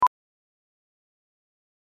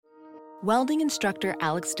Welding instructor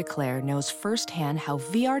Alex DeClaire knows firsthand how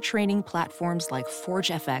VR training platforms like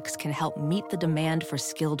ForgeFX can help meet the demand for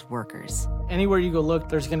skilled workers. Anywhere you go look,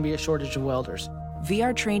 there's going to be a shortage of welders.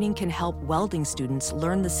 VR training can help welding students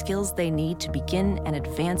learn the skills they need to begin and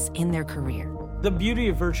advance in their career. The beauty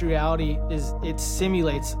of virtual reality is it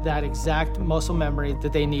simulates that exact muscle memory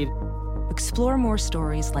that they need. Explore more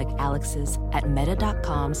stories like Alex's at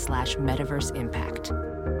meta.com/metaverseimpact.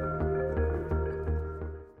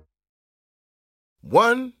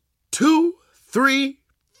 1, 2, 3,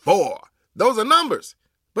 4. Those are numbers.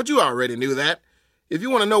 But you already knew that. If you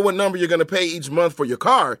want to know what number you're going to pay each month for your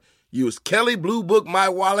car, use Kelley Blue Book My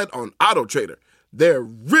Wallet on AutoTrader. They're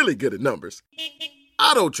really good at numbers.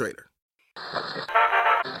 AutoTrader.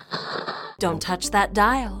 Don't touch that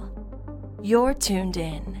dial. You're tuned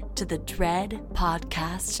in to the Dread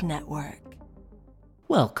Podcast Network.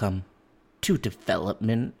 Welcome to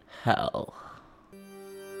Development Hell.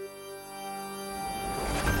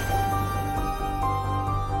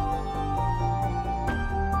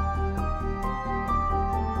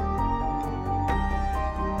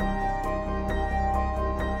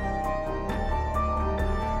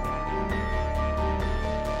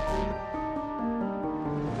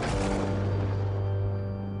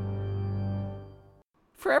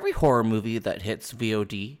 For every horror movie that hits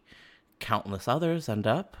VOD, countless others end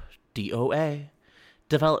up DOA.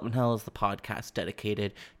 Development Hell is the podcast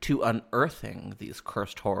dedicated to unearthing these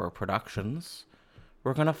cursed horror productions.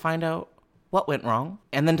 We're going to find out what went wrong,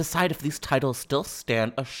 and then decide if these titles still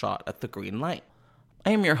stand a shot at the green light.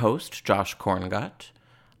 I am your host, Josh Korngut.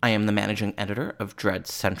 I am the managing editor of Dread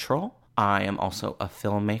Central. I am also a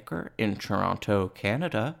filmmaker in Toronto,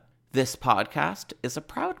 Canada. This podcast is a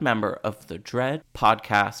proud member of the Dread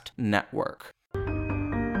Podcast Network.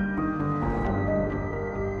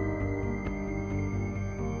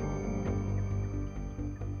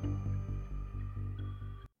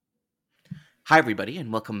 Hi, everybody,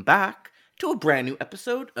 and welcome back to a brand new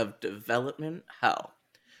episode of Development Hell.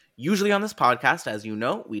 Usually on this podcast, as you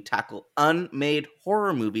know, we tackle unmade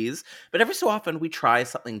horror movies, but every so often we try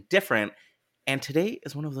something different, and today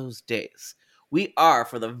is one of those days. We are,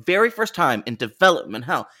 for the very first time in Development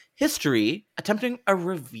Hell history, attempting a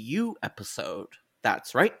review episode.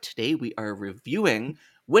 That's right, today we are reviewing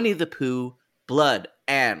Winnie the Pooh, Blood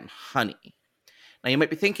and Honey. Now you might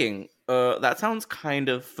be thinking, that sounds kind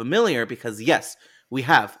of familiar because yes, we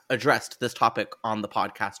have addressed this topic on the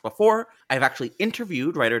podcast before. I've actually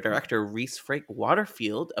interviewed writer-director Rhys Frake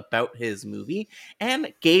Waterfield about his movie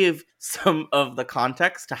and gave some of the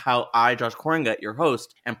context to how I, Josh Korngut, your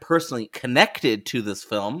host, am personally connected to this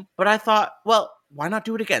film. But I thought, well, why not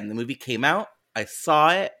do it again? The movie came out, I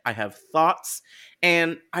saw it, I have thoughts,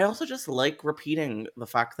 and I also just like repeating the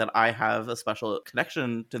fact that I have a special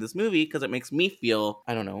connection to this movie because it makes me feel,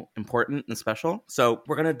 I don't know, important and special. So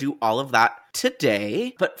we're going to do all of that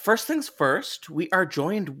today. But first things first, we are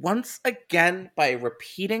joined once again by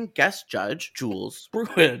repeating guest judge, Jules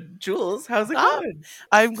Bruin. Jules, how's it going?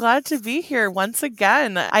 I'm glad to be here once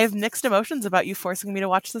again. I have mixed emotions about you forcing me to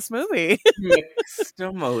watch this movie. Mixed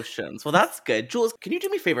emotions. Well, that's good. Jules, can you do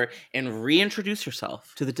me a favor and reintroduce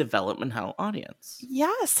yourself to the Development Hell audience?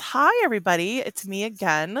 Yes. Hi, everybody. It's me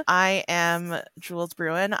again. I am Jules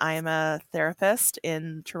Bruin. I am a therapist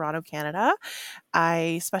in Toronto, Canada.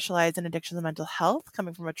 I specialize in addictions and mental health,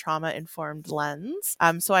 coming from a trauma-informed lens.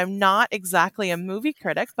 So I'm not exactly a movie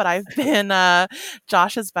critic, but I've been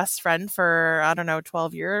Josh's best friend for,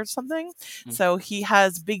 12 years or something. Mm-hmm. So he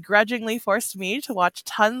has begrudgingly forced me to watch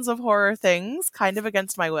tons of horror things, kind of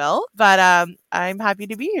against my will. But I'm happy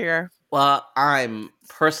to be here. Well, I'm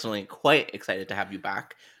personally quite excited to have you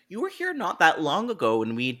back. You were here not that long ago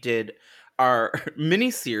when we did our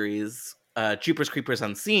mini-series, Jeepers Creepers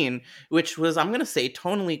Unseen, which was, I'm going to say,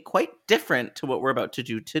 tonally quite different to what we're about to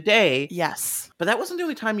do today. Yes. But that wasn't the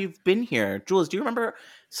only time you've been here. Jules, do you remember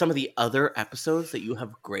some of the other episodes that you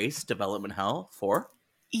have graced Development Hell for?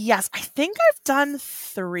 Yes, I think I've done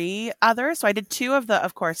 3 others. So I did 2 of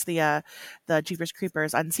the Jeepers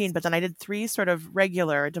Creepers Unseen, but then I did 3 sort of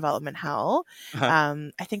regular Development Hell. Uh-huh.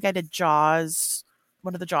 I think I did Jaws,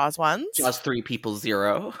 one of the Jaws ones. Jaws 3 People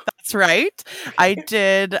 0. That's right. I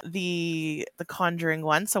did the Conjuring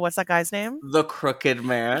one. So what's that guy's name? The Crooked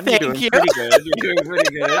Man. Thank You're doing you. pretty good. You're doing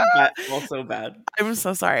pretty good, but also bad. I'm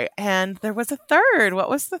so sorry. And there was a third.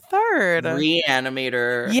 What was the third?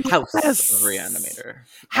 Reanimator. Yes. House of Reanimator.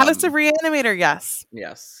 House of Reanimator, yes.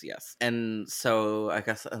 Yes. And so I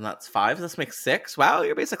guess, and that's 5. This makes 6. Wow,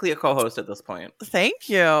 you're basically a co-host at this point. Thank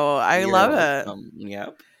you. I love it.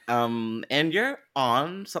 Yep. And you're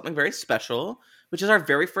on something very special which is our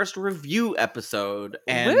very first review episode.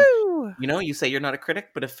 And Woo! you know, you say you're not a critic,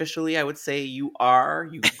 but officially I would say you are.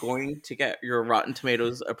 You're going to get your Rotten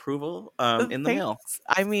Tomatoes approval in the mail.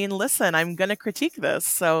 I mean, listen, I'm going to critique this,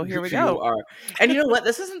 so here we go. You are. And you know what?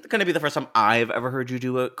 This isn't going to be the first time I've ever heard you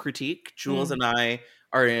do a critique. Jules and I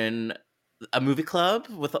are in a movie club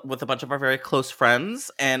with a bunch of our very close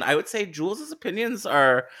friends, and I would say Jules's opinions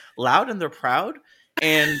are loud and they're proud,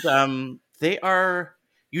 and they are.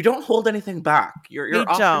 You don't hold anything back. You're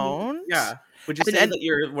often, don't. Yeah. Would you say that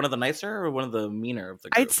you're one of the nicer or one of the meaner of the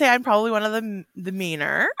group? I'd say I'm probably one of the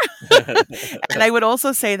meaner. And I would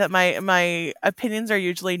also say that my opinions are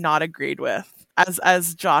usually not agreed with.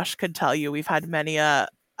 As Josh could tell you, we've had many a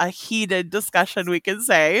heated discussion, we can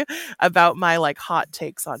say, about my like hot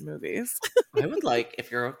takes on movies. I would like, if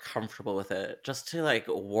you're comfortable with it, just to like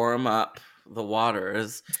warm up the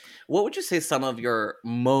waters, what would you say some of your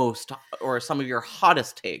most or some of your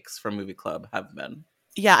hottest takes from Movie Club have been?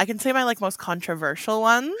 Yeah, I can say my like most controversial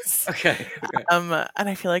ones. Okay. And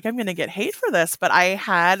I feel like I'm gonna get hate for this, but I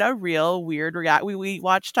had a real weird react. We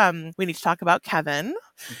watched We Need to Talk About Kevin,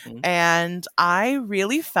 and I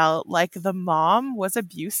really felt like the mom was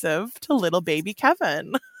abusive to little baby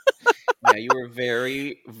Kevin. Yeah, you were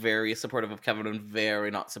very, very supportive of Kevin and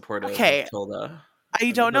very not supportive of Tilda.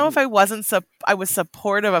 I don't know if I I was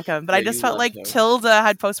supportive of Kevin, but I just felt like Tilda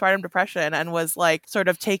had postpartum depression and was like sort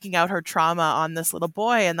of taking out her trauma on this little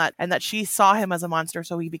boy, and that she saw him as a monster,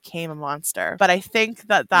 so he became a monster. But I think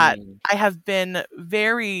that I have been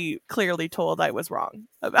very clearly told I was wrong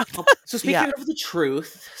about that. So speaking of the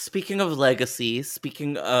truth, speaking of legacy,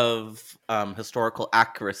 speaking of historical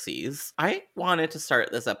accuracies, I wanted to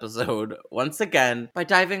start this episode once again by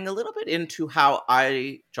diving a little bit into how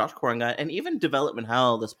I, Josh Koringa, and even Development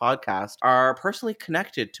Hell, this podcast, are personally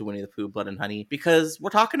connected to Winnie the Pooh, Blood and Honey, because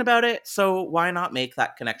we're talking about it, so why not make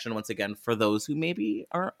that connection once again for those who maybe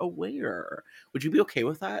aren't aware? Would you be okay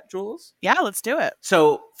with that, Jules? Yeah, let's do it.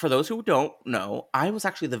 So, for those who don't know, I was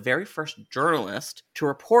actually the very first journalist to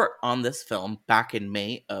report on this film back in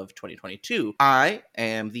May of 2022. I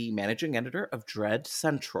am the managing editor of Dread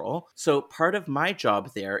Central, so part of my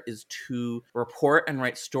job there is to report and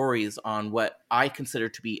write stories on what I consider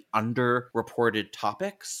to be underreported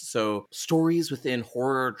topics. So stories within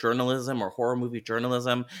horror journalism or horror movie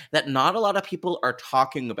journalism that not a lot of people are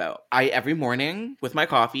talking about. I, every morning with my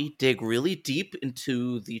coffee, dig really deep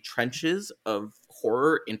into the trenches of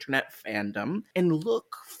horror internet fandom and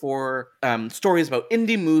look for stories about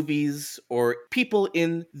indie movies or people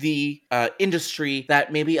in the industry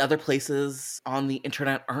that maybe other places on the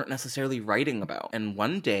internet aren't necessarily writing about. And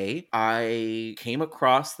one day I came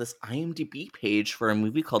across this IMDb page for a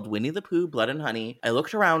movie called Winnie the Pooh, Blood and Honey. I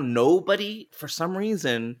looked around, nobody for some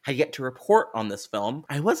reason had yet to report on this film.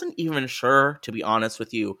 I wasn't even sure, to be honest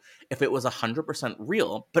with you, if it was 100%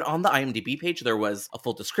 real, but on the IMDb page there was a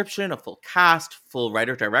full description, a full cast, full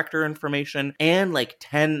writer-director information, and like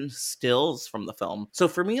 10 stills from the film. So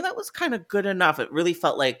for me, that was kind of good enough. It really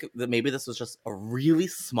felt like that maybe this was just a really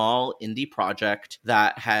small indie project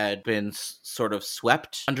that had been sort of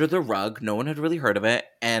swept under the rug. No one had really heard of it,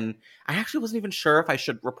 and I actually wasn't even sure if I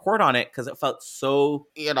should report on it because it felt so,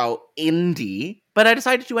 indie. But I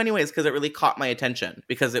decided to anyways because it really caught my attention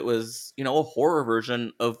because it was, a horror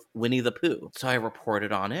version of Winnie the Pooh. So I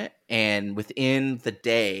reported on it, and within the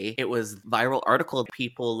day, it was viral article.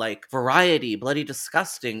 People like Variety, Bloody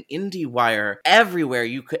Disgusting, IndieWire, everywhere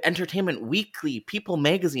you could, Entertainment Weekly, People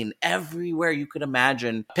Magazine, everywhere you could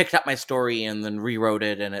imagine, picked up my story and then rewrote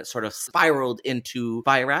it, and it sort of spiraled into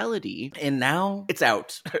virality. And now it's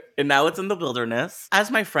out. And now it's in the wilderness.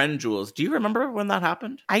 As my friend Jules, do you remember when that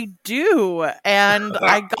happened? I do. And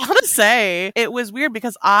I gotta say, it was weird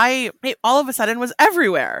because it all of a sudden was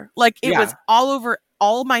everywhere. Like it was all over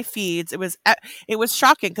all my feeds. It was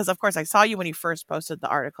shocking because of course I saw you when you first posted the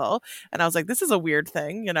article and I was like, this is a weird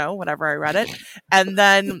thing, whenever I read it. And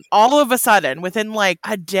then all of a sudden, within like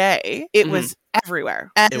a day, it was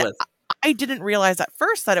everywhere. And it was. I didn't realize at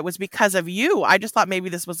first that it was because of you. I just thought maybe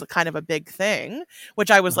this was kind of a big thing,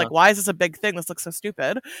 which I was like, why is this a big thing? This looks so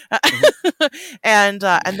stupid. And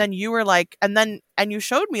then you were like, and you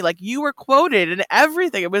showed me like you were quoted and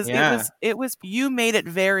everything. It was you made it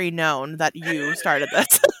very known that you started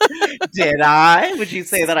this. Did I? Would you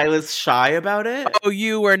say that I was shy about it? Oh,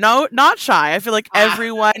 you were not shy. I feel like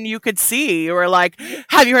everyone you could see, you were like,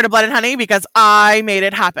 have you heard of Blood and Honey? Because I made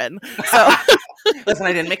it happen. So Listen,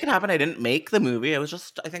 I didn't make it happen. I didn't make the movie. I was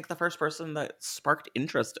just, I think, the first person that sparked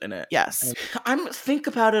interest in it. Yes. I think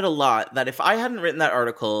about it a lot, that if I hadn't written that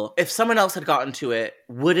article, if someone else had gotten to it,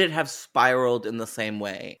 would it have spiraled in the same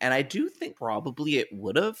way? And I do think probably it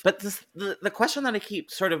would have. But the question that I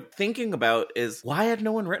keep sort of thinking about is, why had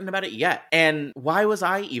no one written about it yet? And why was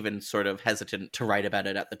I even sort of hesitant to write about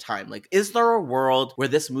it at the time? Like, is there a world where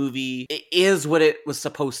this movie is what it was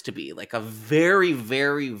supposed to be? Like a very,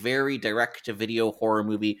 very, very direct-to-video horror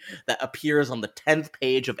movie that appears on the 10th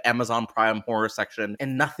page of Amazon Prime horror section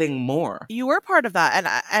and nothing more. You were part of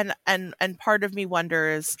that, and part of me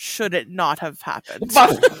wonders, should it not have happened?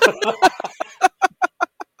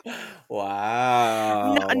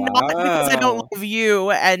 Wow. Not because I don't love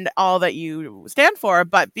you and all that you stand for,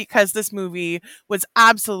 but because this movie was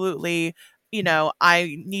absolutely,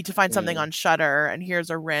 I need to find something on Shudder, and here's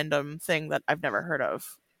a random thing that I've never heard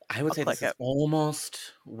of. I would say this is almost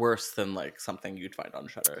worse than like something you'd find on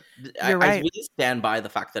Shudder. You're right. I really stand by the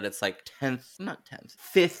fact that it's like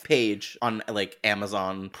 5th page on like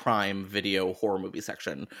Amazon Prime Video horror movie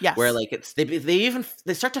section. Yes. Where like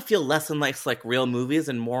they start to feel less and less like real movies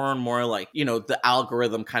and more like, the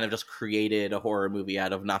algorithm kind of just created a horror movie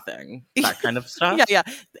out of nothing. That kind of stuff. Yeah.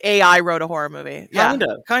 AI wrote a horror movie. Kind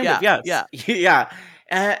of, yes. Yeah.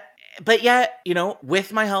 But yet,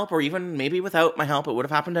 with my help, or even maybe without my help, it would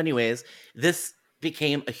have happened anyways. This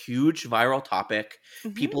became a huge viral topic.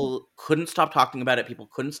 Mm-hmm. People couldn't stop talking about it. People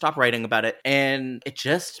couldn't stop writing about it. And it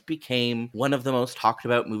just became one of the most talked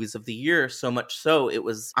about movies of the year. So much so, it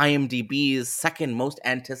was IMDb's second most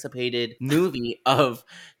anticipated movie of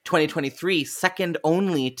 2023, second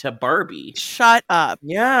only to Barbie. Shut up.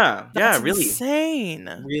 That's really insane.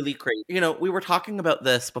 Really crazy. We were talking about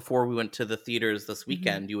this before we went to the theaters this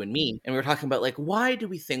weekend, you and me, and we were talking about like, why do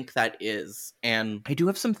we think that is? And I do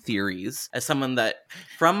have some theories. As someone that,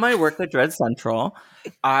 from my work at Dread Central,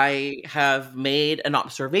 I have made an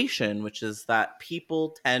observation, which is that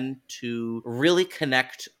people tend to really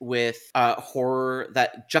connect with horror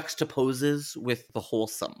that juxtaposes with the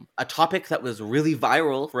wholesome. A topic that was really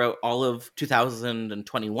viral throughout all of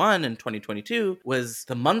 2021 and 2022 was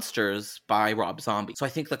The Munsters by Rob Zombie. So I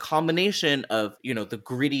think the combination of, the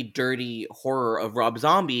gritty, dirty horror of Rob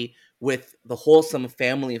Zombie with the wholesome,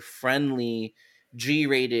 family-friendly,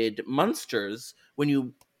 G-rated Munsters, when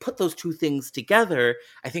you put those two things together,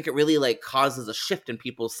 I think it really like causes a shift in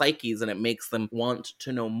people's psyches and it makes them want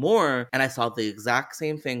to know more. And I saw the exact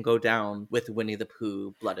same thing go down with Winnie the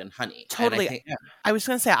Pooh, Blood and Honey. Totally. I was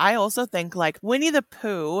going to say, I also think like Winnie the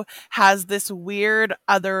Pooh has this weird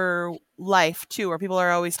other life too, where people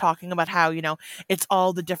are always talking about how, it's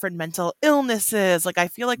all the different mental illnesses. Like I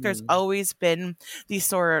feel like there's always been these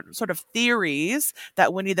sort of theories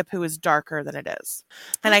that Winnie the Pooh is darker than it is.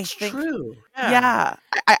 And I think true. Yeah.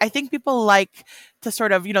 I think people like to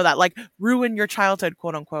sort of, that like ruin your childhood,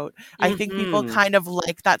 quote unquote. I think people kind of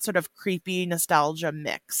like that sort of creepy nostalgia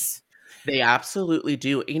mix. They absolutely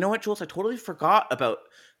do. You know what, Jules? I totally forgot about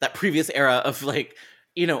that previous era of like,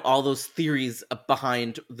 all those theories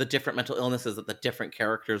behind the different mental illnesses that the different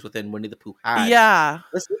characters within Winnie the Pooh had. Yeah.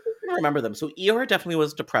 Let's see if we can remember them. So Eeyore definitely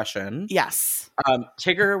was depression. Yes.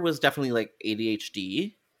 Tigger was definitely like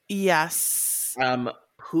ADHD. Yes.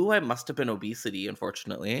 Pooh, I must have been obesity,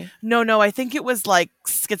 unfortunately. No, I think it was like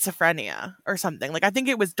schizophrenia or something. Like I think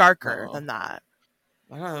it was darker than that.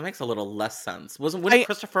 I don't know, that makes a little less sense. Wouldn't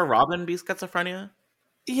Christopher Robin be schizophrenia?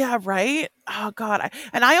 Yeah, right? Oh, God.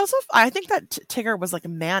 I think that Tigger was like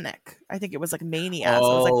manic. I think it was like mania. So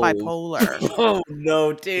it was like bipolar. Oh,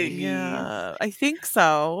 no, Tiggy. Yeah, I think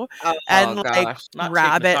so. And like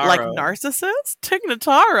Rabbit, like narcissist? Tig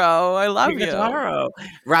Notaro. I love you.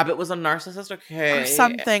 Rabbit was a narcissist? Okay. Or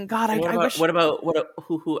something. God, I wish. What about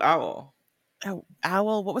Hoo Owl? Oh,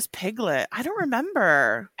 Owl. What was Piglet? I don't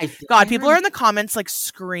remember. God, people are in the comments like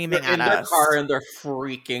screaming at us. In their car and they're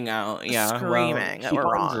freaking out. Yeah, screaming. Keep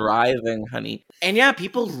on driving, honey. And yeah,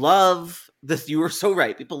 people love this. You were so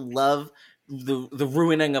right. People love the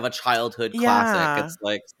ruining of a childhood classic. It's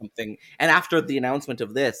like something. And after the announcement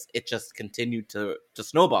of this, it just continued to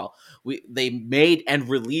snowball. They made and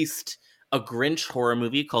released a Grinch horror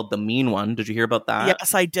movie called The Mean One. Did you hear about that?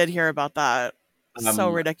 Yes, I did hear about that. So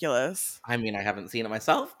ridiculous. I mean, I haven't seen it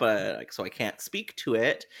myself, but so I can't speak to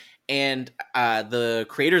it. And the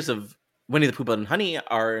creators of Winnie the Pooh, Blood and Honey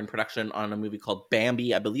are in production on a movie called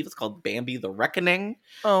Bambi. I believe it's called Bambi the Reckoning.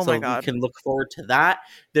 Oh my God. So we can look forward to that.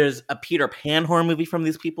 There's a Peter Pan horror movie from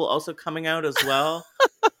these people also coming out as well.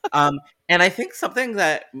 And I think something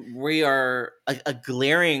that we are a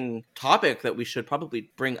glaring topic that we should probably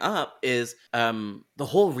bring up is the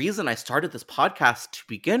whole reason I started this podcast to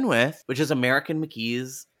begin with, which is American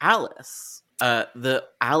McGee's Alice. the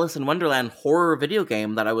Alice in Wonderland horror video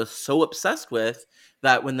game that I was so obsessed with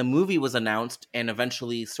that when the movie was announced and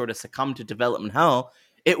eventually sort of succumbed to development hell,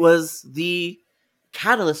 it was the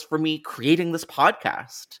catalyst for me creating this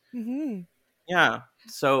podcast. Mm-hmm. Yeah.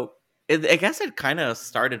 So I guess it kind of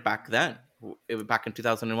started back then. Back in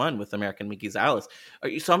 2001 with American Mickey's Alice.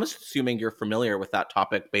 So I'm assuming you're familiar with that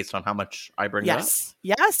topic based on how much I bring it up.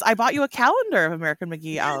 Yes, I bought you a calendar of American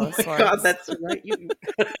McGee Alice. Oh my God, that's right.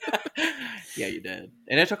 Yeah, you did.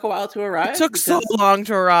 And it took a while to arrive. It took so long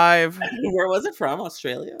to arrive. Where was it from?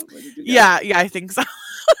 Australia? Where did you go? Yeah, I think so.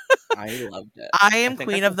 I loved it. I am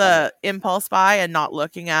queen of the impulse buy and not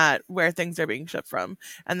looking at where things are being shipped from.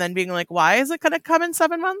 And then being like, why is it going to come in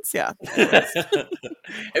 7 months? Yeah.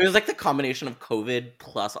 It was like the combination of COVID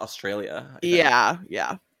plus Australia. Yeah.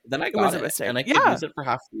 Then I got it and I could use it for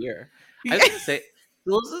half the year. I was going to say,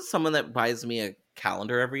 Jules is someone that buys me a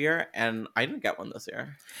calendar every year, and I didn't get one this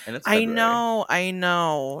year. And it's February. I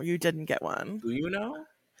know. You didn't get one. Do you know?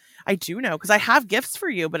 I do know, because I have gifts for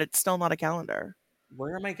you, but it's still not a calendar.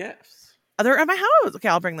 Where are my gifts? They're at my house. Okay,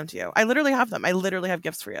 I'll bring them to you. I literally have them. I literally have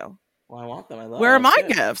gifts for you. Well, I want them. Where are my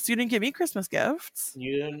gifts? You didn't give me Christmas gifts.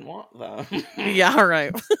 You didn't want them. Yeah, all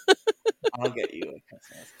right. I'll get you a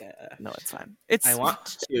Christmas gift. No, it's fine. I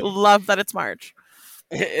want to. Love that it's March.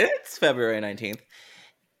 It's February 19th.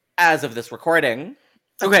 As of this recording.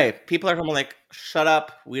 Okay, people are like, shut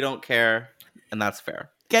up. We don't care. And that's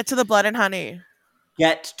fair. Get to the blood and honey.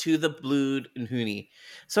 Get to the blood and honey.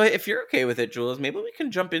 So if you're okay with it, Jules, maybe we can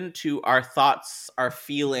jump into our thoughts, our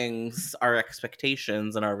feelings, our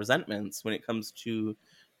expectations, and our resentments when it comes to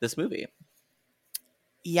this movie.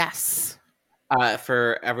 Yes.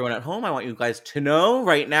 For everyone at home, I want you guys to know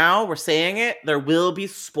right now, we're saying it, there will be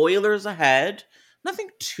spoilers ahead. Nothing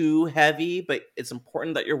too heavy, but it's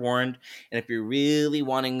important that you're warned. And if you're really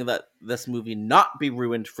wanting that this movie not be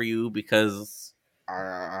ruined for you, because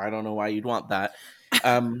I don't know why you'd want that,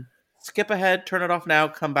 skip ahead, turn it off now,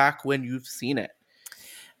 come back when you've seen it.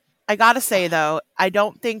 I gotta say, though, I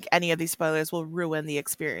don't think any of these spoilers will ruin the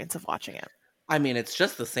experience of watching it. I mean, it's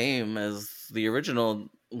just the same as the original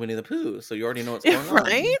Winnie the Pooh, so you already know what's going on.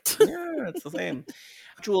 Right? Yeah, it's the same.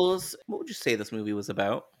 Jules, what would you say this movie was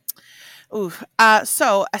about? Ooh,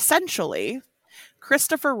 so essentially,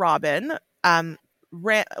 Christopher Robin,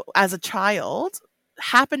 as a child,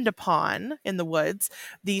 happened upon in the woods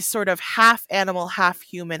these sort of half animal, half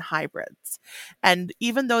human hybrids. And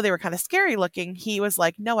even though they were kind of scary looking, he was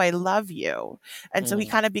like, no, I love you. And so he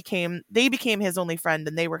kind of became his only friend,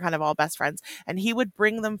 and they were kind of all best friends. And he would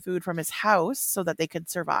bring them food from his house so that they could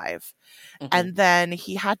survive. Mm-hmm. And then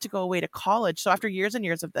he had to go away to college. So after years and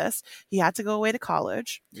years of this, he had to go away to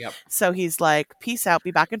college. Yep. So he's like, peace out, be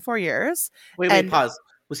back in 4 years. Wait, pause.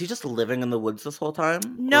 Was he just living in the woods this whole time?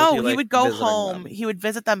 No, he would go home. He would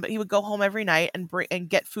visit them, but he would go home every night and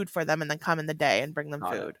get food for them, and then come in the day and bring them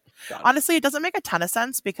food. Honestly, it doesn't make a ton of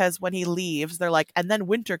sense, because when he leaves, they're like, and then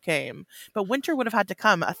winter came. But winter would have had to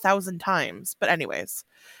come 1,000 times. But anyways,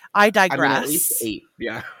 I digress. I mean, at least 8.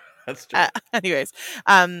 Yeah, that's true. Anyways,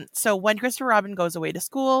 so when Christopher Robin goes away to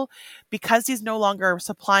school, because he's no longer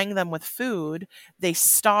supplying them with food, they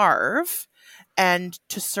starve. And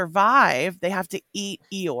to survive, they have to eat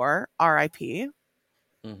Eeyore, R.I.P.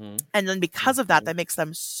 Mm-hmm. And then because of that makes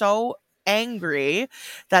them so angry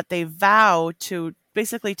that they vow to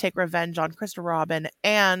basically take revenge on Christopher Robin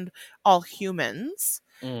and all humans.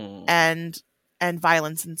 And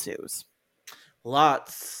violence ensues.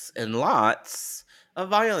 Lots and lots of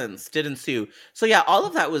violence did ensue. So yeah, all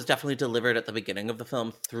of that was definitely delivered at the beginning of the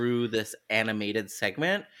film through this animated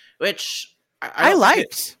segment, which I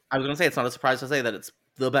liked. I was going to say, it's not a surprise to say that it's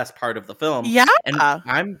the best part of the film. Yeah. And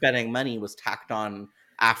I'm betting money was tacked on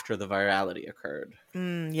after the virality occurred.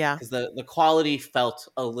 Yeah. Because the quality felt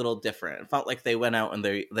a little different. It felt like they went out and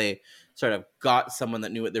they sort of got someone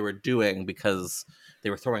that knew what they were doing, because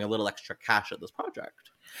they were throwing a little extra cash at this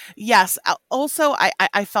project. Yes. Also,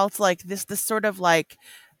 I felt like this sort of like,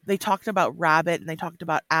 they talked about Rabbit and they talked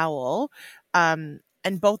about Owl.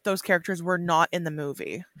 And both those characters were not in the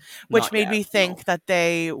movie, which made me think that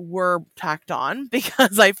they were tacked on,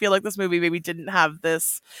 because I feel like this movie maybe didn't have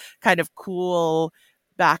this kind of cool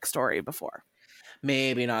backstory before.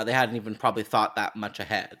 Maybe not. They hadn't even probably thought that much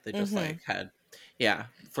ahead. They just had, yeah.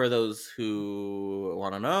 For those who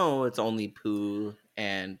want to know, it's only Pooh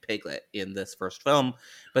and Piglet in this first film.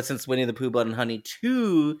 But since Winnie the Pooh, Blood and Honey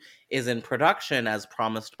 2 is in production as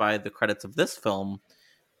promised by the credits of this film,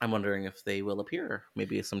 I'm wondering if they will appear.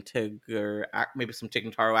 Maybe some Tig and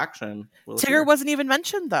Taro action. Tigger wasn't even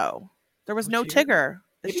mentioned, though. There was no Tigger.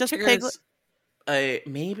 It's just Piglet.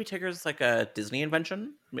 Maybe Tigger's like a Disney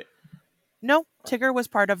invention. No, Tigger was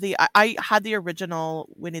part of the. I had the original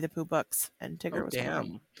Winnie the Pooh books, and Tigger was one of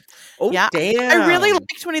them. Damn. Oh, Yeah, damn. I really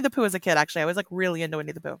liked Winnie the Pooh as a kid. Actually, I was like really into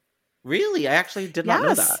Winnie the Pooh. Really? I actually did not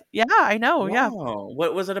know that. Yeah, I know. Wow. Yeah,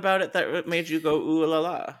 What was it about it that made you go, ooh la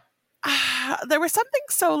la? there was something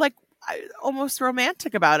so like almost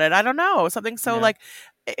romantic about it. I don't know, something so Yeah. like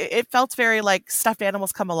it felt very like stuffed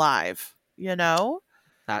animals come alive. You know,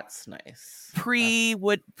 That's nice. pre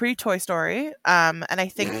Toy Story. And I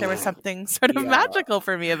think there was something sort of Yeah. magical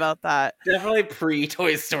for me about that. Definitely pre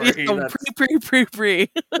Toy Story. Yeah, pre.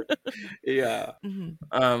 Yeah.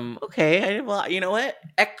 Mhm. Okay. Well, you know what?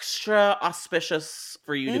 Extra auspicious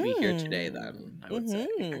for you to be here today. Then I would say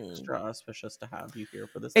extra auspicious to have you here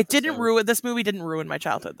for this. It didn't episode. ruin this movie. Didn't ruin my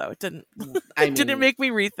childhood though. It didn't. I It didn't mean- make me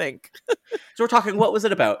rethink. So we're talking. What was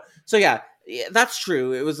it about? So yeah, that's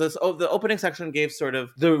true. It was this. Oh, the opening section gave sort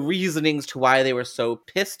of the reasonings to why they were so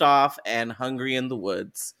pissed off and hungry in the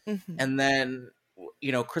woods, Mhm. and then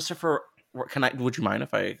Christopher. Would you mind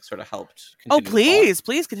if I sort of helped? Oh, continue the plot?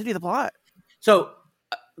 please continue the plot. So,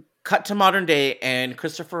 cut to modern day, and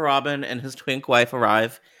Christopher Robin and his twink wife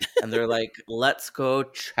arrive, and they're like, "Let's go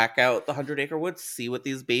check out the 100-acre woods, see what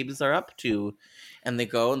these babies are up to." And they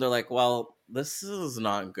go, and they're like, "Well, this is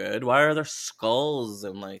not good. Why are there skulls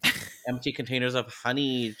and like empty containers of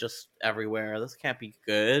honey just everywhere? This can't be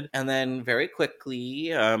good." And then very quickly,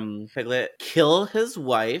 Piglet kill his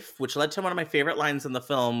wife, which led to one of my favorite lines in the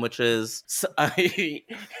film, which is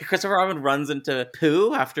Christopher Robin runs into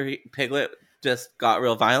Pooh after Piglet just got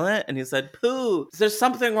real violent, and he said, "Pooh, there's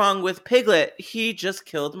something wrong with Piglet. He just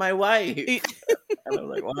killed my wife." And I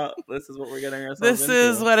was like, "Well, this is what we're getting ourselves This into."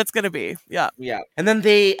 is what it's gonna be. Yeah. Yeah. And then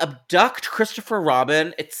they abduct Christopher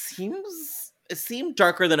Robin. It seemed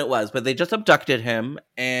darker than it was, but they just abducted him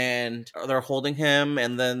and they're holding him,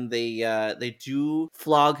 and then they do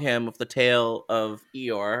flog him with the tail of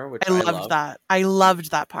Eeyore, which I loved that. I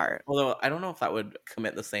loved that part. Although I don't know if that would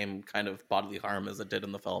commit the same kind of bodily harm as it did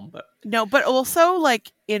in the film, but No, but also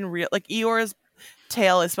like in real, like Eeyore's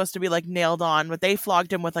tail is supposed to be like nailed on, but they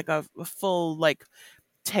flogged him with like a full like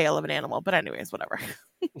tail of an animal. But anyways, whatever.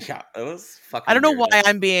 yeah, it was fucking I don't know weird. why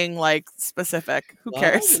I'm being like specific. Who Well,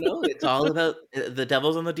 cares? it's all about the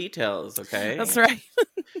devil's in the details, okay? That's right.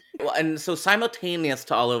 Well, and so simultaneous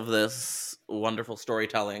to all of this wonderful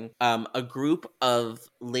storytelling, a group of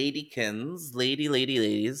ladies,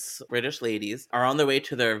 British ladies, are on their way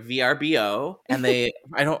to their VRBO, and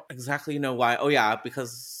I don't exactly know why. Oh yeah,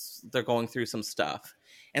 because they're going through some stuff.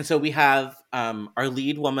 And so we have our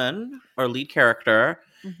lead character.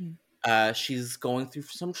 Mhm. She's going through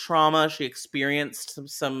some trauma. She experienced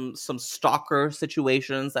some stalker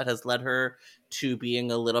situations that has led her to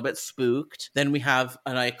being a little bit spooked. Then we have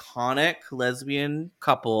an iconic lesbian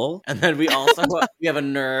couple, and then we also we have a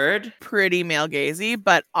nerd. Pretty male gazy,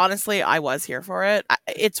 but honestly, I was here for it.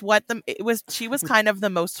 She was kind of the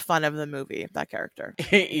most fun of the movie. That character.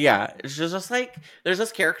 Yeah, it's just like there's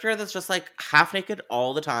this character that's just like half naked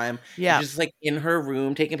all the time. Yeah. She's just like in her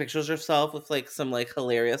room taking pictures of herself with like some like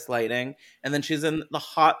hilarious lighting, and then she's in the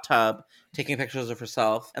hot tub taking pictures of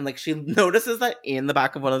herself, and like she notices that in the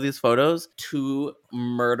back of one of these photos, two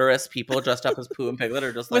murderous people dressed up as Pooh and Piglet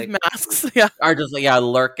are just With like masks. Yeah.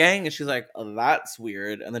 lurking, and she's like, "Oh, that's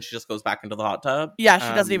weird," and then she just goes back into the hot tub. Yeah,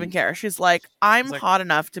 she doesn't even care. She's like, I'm like- hot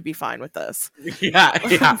enough to be fine with this. Yeah,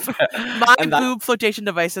 My And that- boob flotation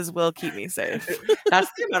devices will keep me safe. that's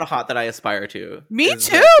the amount of hot that I aspire to. Me is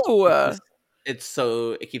too. that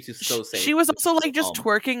it keeps you so safe. She was also like just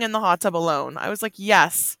twerking in the hot tub alone. I was like,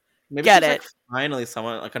 yes, Maybe get she's, it. like, finally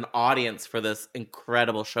someone like an audience for this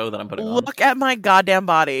incredible show that I'm putting on. Look at my goddamn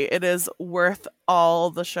body. It is worth all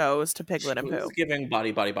the shows to Piglet and She was Pooh. giving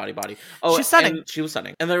body. Oh, She's stunning. and she was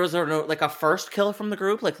stunning. And there was a first kill from the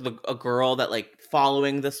group, like a girl that like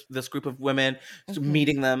following this group of women,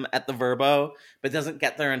 meeting them at the Verbo, but doesn't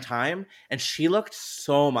get there in time. And she looked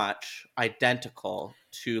so much identical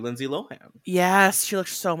to Lindsay Lohan. Yes, she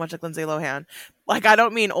looks so much like Lindsay Lohan. Like, I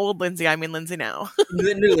don't mean old Lindsay, I mean Lindsay now.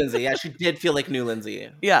 The new Lindsay, yeah, she did feel like new Lindsay.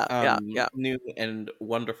 Yeah. New and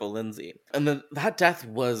wonderful Lindsay. And then that death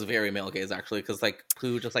was very male gaze, actually, because like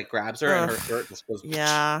Pooh just like grabs her and her shirt just goes.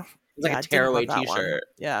 Yeah. It's like Yeah, a I didn't tearaway love that one. T-shirt.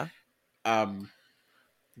 Yeah.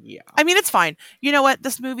 Yeah. I mean, it's fine. You know what?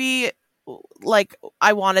 This movie, like,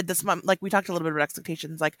 I wanted this, like, we talked a little bit about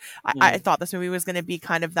expectations. Like, I thought this movie was going to be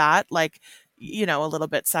kind of that, like, you know, a little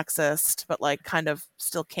bit sexist, but like kind of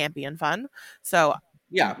still campy and fun. So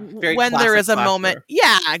Yeah. Very when there is a classic moment, slasher.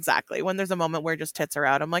 yeah, exactly. When there's a moment where just tits are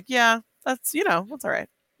out, I'm like, yeah, that's, you know, that's all right.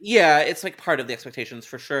 Yeah, it's like part of the expectations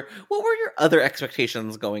for sure. What were your other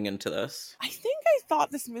expectations going into this? I think I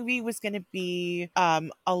thought this movie was going to be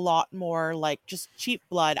a lot more like just cheap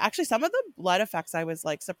blood. Actually, some of the blood effects, I was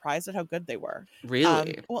like surprised at how good they were.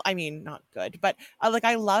 Really? Well, I mean, not good, but like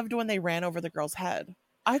I loved when they ran over the girl's head.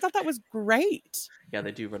 I thought that was great. Yeah,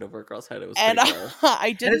 they do run over a girl's head. It was And pretty cool. I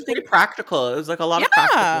And didn't it's pretty think, practical. It was like a lot of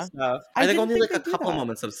practical stuff. I think didn't only think like a they'd do couple that.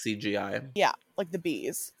 moments of CGI. Yeah, like the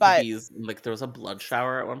bees. The But bees, like there was a blood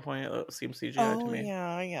shower at one point that seemed CGI to me.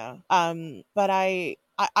 yeah. But I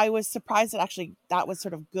was surprised that actually that was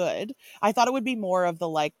sort of good. I thought it would be more of the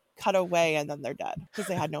like cut away and then they're dead because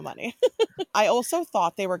they had no money. I also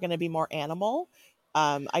thought they were going to be more animal.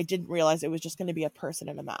 I didn't realize it was just going to be a person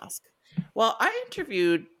in a mask. Well, I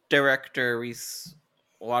interviewed director Reese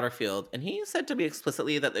Waterfield, and he said to me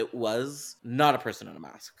explicitly that it was not a person in a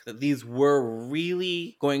mask. That these were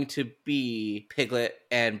really going to be Piglet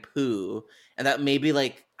and Pooh, and that maybe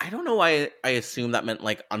like I don't know why I assumed that meant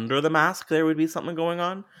like under the mask there would be something going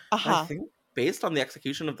on. I think based on the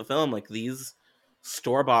execution of the film, like these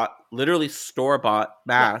literally store-bought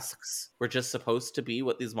masks were just supposed to be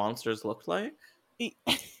what these monsters looked like.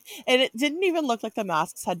 And it didn't even look like the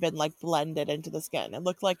masks had been like blended into the skin. It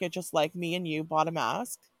looked like it just like me and you bought a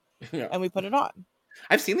mask and we put it on.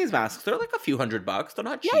 I've seen these masks. They're like a few $100. They're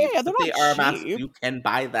not cheap. Yeah, they're not cheap. They are masks. You can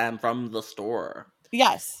buy them from the store.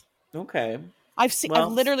 Yes. Okay. I've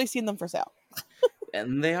literally seen them for sale.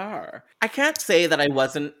 And they are. I can't say that I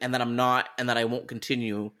wasn't and that I'm not and that I won't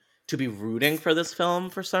continue to be rooting for this film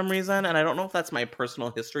for some reason. And I don't know if that's my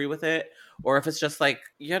personal history with it or if it's just like,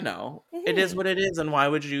 it is what it is. And why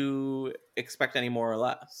would you expect any more or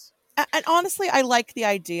less? And honestly, I like the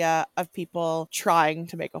idea of people trying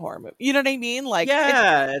to make a horror movie. You know what I mean? Like,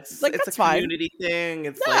 it's like, it's a community thing.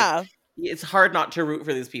 It's like, it's hard not to root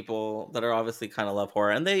for these people that are obviously kind of love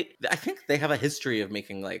horror. And I think they have a history of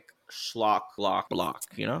making like schlock, block,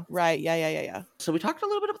 you know? Right. Yeah. So we talked a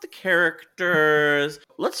little bit about the characters.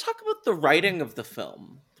 Let's talk about the writing of the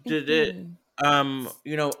film. Did it,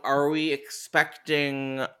 are we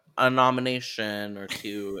expecting a nomination or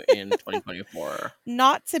two in 2024?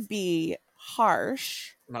 Not to be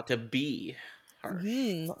harsh. Honeybee.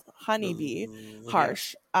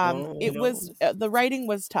 Harsh. The writing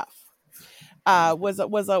was tough. Was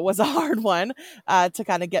a hard one to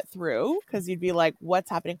kind of get through because you'd be like, what's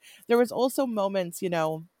happening? There was also moments,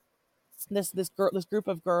 this group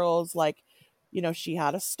of girls, like, she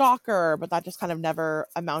had a stalker, but that just kind of never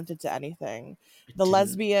amounted to anything. The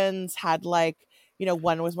lesbians had like,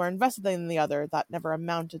 one was more invested than the other. That never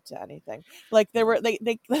amounted to anything. Like the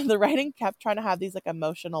writing kept trying to have these like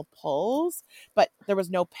emotional pulls, but there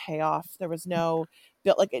was no payoff. There was no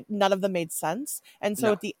none of them made sense. And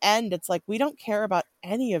so at the end, it's like, we don't care about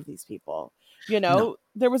any of these people.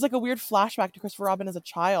 There was like a weird flashback to Christopher Robin as a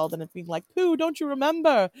child and it being like, Pooh, don't you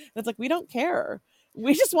remember? And it's like, we don't care.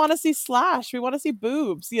 We just want to see slash. We want to see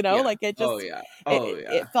boobs, like it just,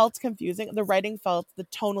 it felt confusing. The writing felt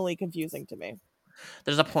tonally confusing to me.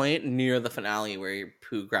 There's a point near the finale where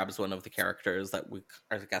Pooh grabs one of the characters that we,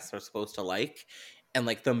 I guess, are supposed to like. And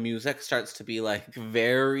like the music starts to be like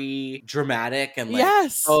very dramatic and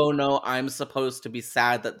like, oh no, I'm supposed to be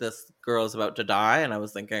sad that this girl is about to die. And I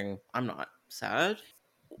was thinking, I'm not sad.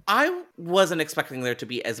 I wasn't expecting there to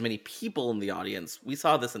be as many people in the audience. We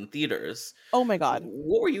saw this in theaters. Oh my God.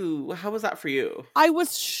 How was that for you? I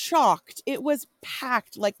was shocked. It was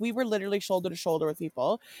packed. Like we were literally shoulder to shoulder with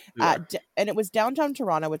people. And it was downtown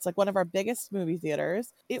Toronto. It's like one of our biggest movie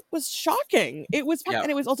theaters. It was shocking. It was packed. And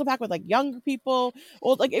it was also packed with like younger people.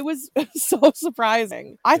 Like it was so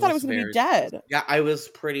surprising. I thought it was going to be dead. Yeah, I was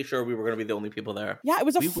pretty sure we were going to be the only people there. Yeah, it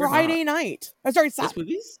was a Friday night. Oh, sorry,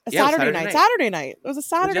 Saturday night. Saturday night. It was a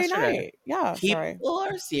Saturday night. Yeah, people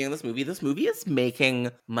are seeing this movie. This movie is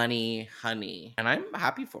making money, honey, and I'm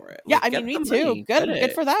happy for it. Yeah, like, I mean, me too.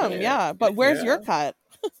 Good for them. Yeah, but where's your cut?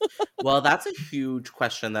 Well, that's a huge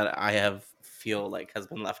question that I feel like has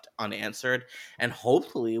been left unanswered, and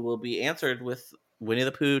hopefully will be answered with Winnie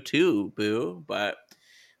the Pooh 2, Boo. But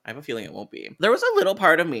I have a feeling it won't be. There was a little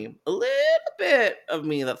bit of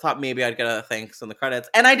me that thought maybe I'd get a thanks in the credits,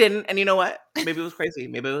 and I didn't. And you know what? Maybe it was crazy.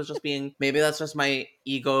 Maybe it was just maybe that's just my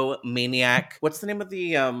ego maniac. What's the name of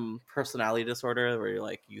the personality disorder where you're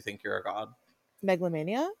like, you think you're a god?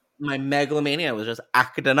 Megalomania? My megalomania was just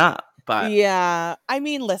acting up. But yeah, I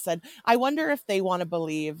mean, listen, I wonder if they want to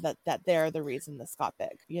believe that they're the reason this got big.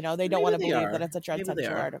 They don't want to believe that it's a Dread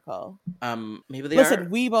Central article. Maybe they are. Listen,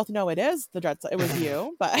 we both know it is the Dread. It was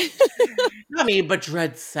you, but not me, but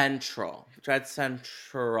Dread Central. Dread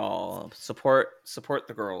Central. Support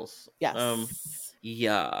the girls. Yes.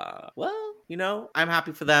 Yeah. Well, I'm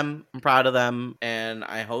happy for them. I'm proud of them, and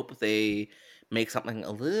I hope they make something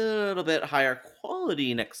a little bit higher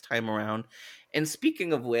quality next time around. And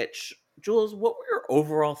speaking of which, Jules, what were your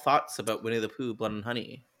overall thoughts about Winnie the Pooh, Blood and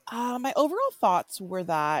Honey? My overall thoughts were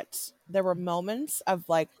that there were moments of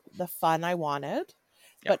like the fun I wanted,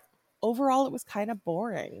 Yeah. but overall it was kind of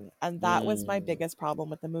boring. And that was my Mm. biggest problem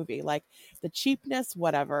with the movie. Like the cheapness,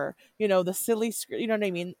 whatever, you know, the silly, you know what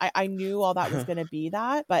I mean? I knew all that was going to be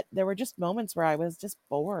that, but there were just moments where I was just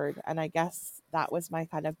bored. And I guess that was my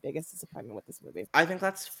kind of biggest disappointment with this movie. I think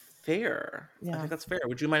that's fair. I Yeah. think that's fair.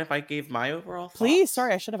 Would you mind if I gave my overall thoughts? Please,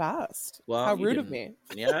 sorry, I should have asked. Well, How you rude of didn't.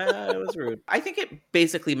 me. Yeah, it was rude. I think it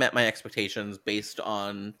basically met my expectations based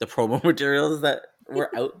on the promo materials that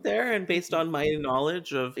were out there and based on my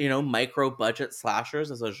knowledge of, you know, micro budget slashers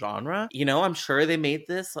as a genre. You know, I'm sure they made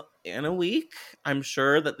this in a week. I'm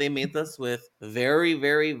sure that they made this with very,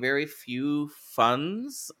 very, very few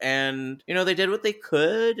funds. And, you know, they did what they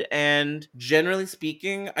could. And generally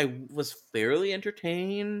speaking, I was fairly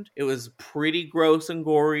entertained. It was pretty gross and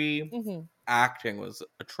gory. Mhm. Acting was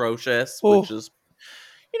atrocious, Oh. which is,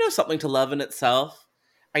 you know, something to love in itself.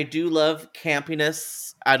 I do love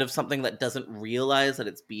campiness out of something that doesn't realize that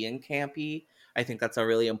it's being campy. I think that's a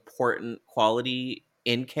really important quality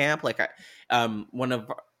in camp. Like, one of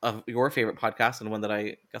your favorite podcasts and one that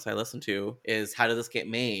I guess I listen to is How Did This Get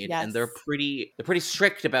Made? Yes. And they're pretty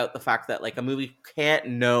strict about the fact that like a movie can't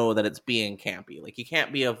know that it's being campy. Like you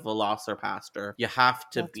can't be a Velociraptor. You have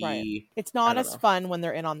to That's be. right. It's not don't as know. fun when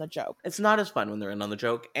they're in on the joke. It's not as fun when they're in on the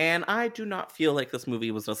joke, and I do not feel like this movie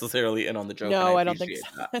was necessarily in on the joke. No, and I don't think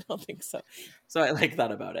appreciate so. that. I don't think so. So I like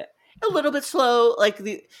that about it. A little bit slow, like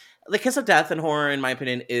the kiss of death in horror, in my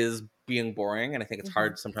opinion, is being boring, and I think it's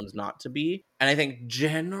hard sometimes not to be. And I think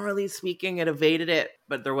generally speaking, it evaded it,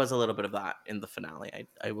 but there was a little bit of that in the finale.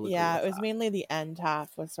 I will agree Yeah, with it was that. mainly the end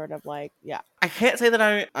half was sort of like, yeah. I can't say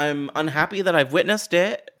that I'm unhappy that I've witnessed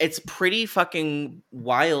it. It's pretty fucking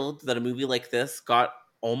wild that a movie like this got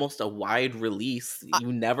almost a wide release.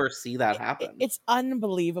 You never see that happen. It's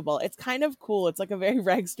unbelievable. It's kind of cool. It's like a very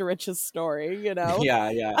rags to riches story, you know?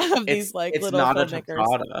 Yeah. Of these like it's little not a filmmakers.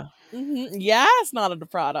 Prada. Yes, not a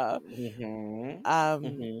Prada.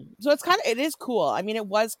 Mm-hmm. So it's kind of, it is cool. I mean, it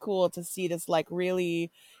was cool to see this like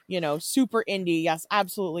really, you know, super indie, yes,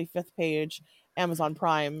 absolutely fifth page Amazon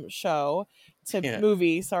Prime show to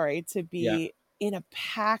be in a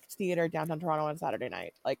packed theater downtown Toronto on Saturday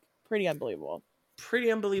night. Like pretty unbelievable.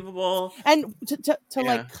 And to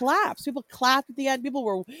like claps. People clapped at the end. People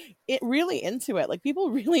were really into it. Like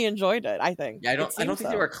people really enjoyed it, I think. Yeah, I don't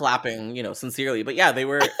think they were clapping, you know, sincerely, but yeah, they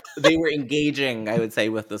were engaging, I would say,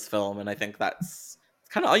 with this film, and I think that's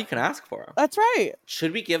kind of all you can ask for. That's right.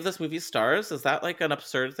 Should we give this movie stars? Is that like an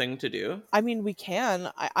absurd thing to do? I mean, we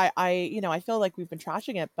can. I you know, I feel like we've been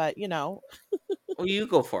trashing it, but you know. Well, you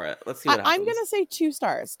go for it. Let's see what happens. I'm gonna say 2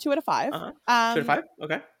 stars, 2 out of 5. 2 out of 5?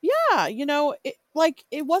 Okay. Yeah, you know, it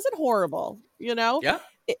wasn't horrible. You know. Yeah.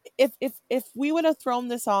 If we would have thrown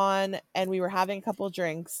this on and we were having a couple of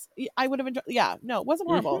drinks, I would have enjoyed. Yeah, no, it wasn't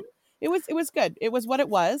horrible. It was good. It was what it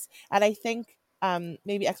was, and I think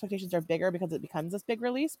maybe expectations are bigger because it becomes this big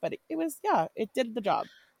release, but it did the job.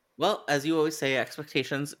 Well, as you always say,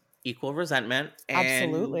 expectations equal resentment.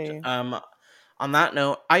 Absolutely. And, on that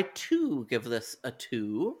note, I too give this a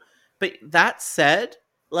 2. But that said,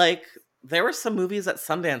 like there were some movies at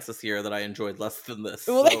Sundance this year that I enjoyed less than this.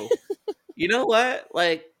 So you know what?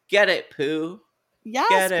 Like, get it, Pooh. Yes,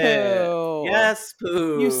 Get Pooh. it. Yes,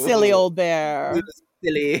 Pooh. You silly old bear. You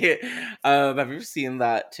silly. Have you ever seen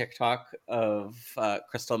that TikTok of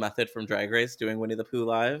Crystal Method from Drag Race doing Winnie the Pooh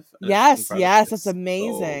live? Yes, It's it's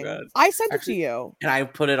amazing. so good. I sent it to you. And I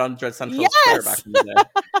put it on Dread Central Yes! Square back in the day.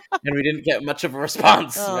 And we didn't get much of a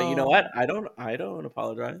response. Oh. But you know what? I don't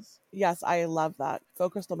apologize. Yes, I love that. Go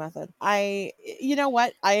Crystal Method. You know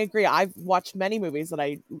what? I agree. I've watched many movies that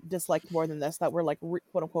I disliked more than this that were like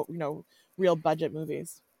quote unquote, you know, real budget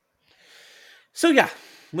movies. So yeah,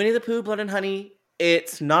 Winnie the Pooh, Blood and Honey.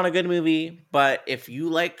 It's not a good movie, but if you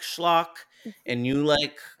like schlock and you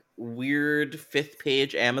like weird fifth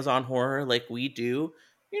page Amazon horror like we do,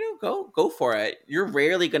 you know, go for it. You're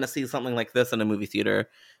rarely going to see something like this in a movie theater.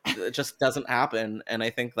 It just doesn't happen, and I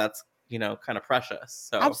think that's, you know, kind of precious.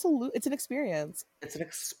 So Absolutely, it's an experience. It's an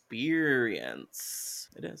experience.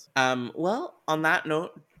 It is. Well, on that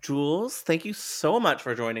note, Jules, thank you so much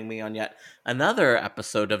for joining me on yet another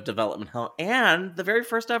episode of Development Hell and the very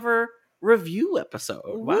first ever review episode.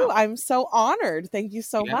 Wow. Ooh, I'm so honored. Thank you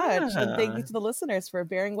so much. And thank you to the listeners for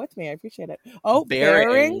bearing with me. I appreciate it. Oh,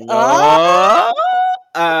 bearing up.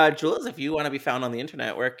 Jules, if you want to be found on the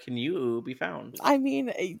internet, where can you be found? I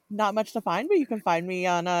mean, not much to find, but you can find me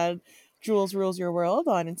on Jules Rules Your World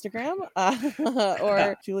on Instagram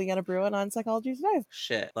or Juliana Bruin on Psychology Today.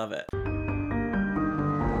 Shit, love it.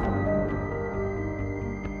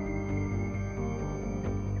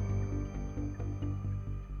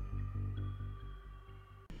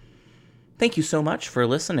 Thank you so much for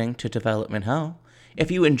listening to Development Hell. If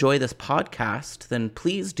you enjoy this podcast, then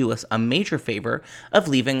please do us a major favor of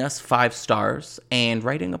leaving us 5 stars and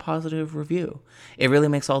writing a positive review. It really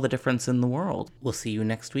makes all the difference in the world. We'll see you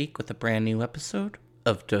next week with a brand new episode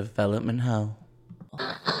of Development Hell.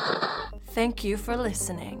 Thank you for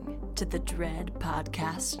listening to the Dread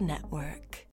Podcast Network.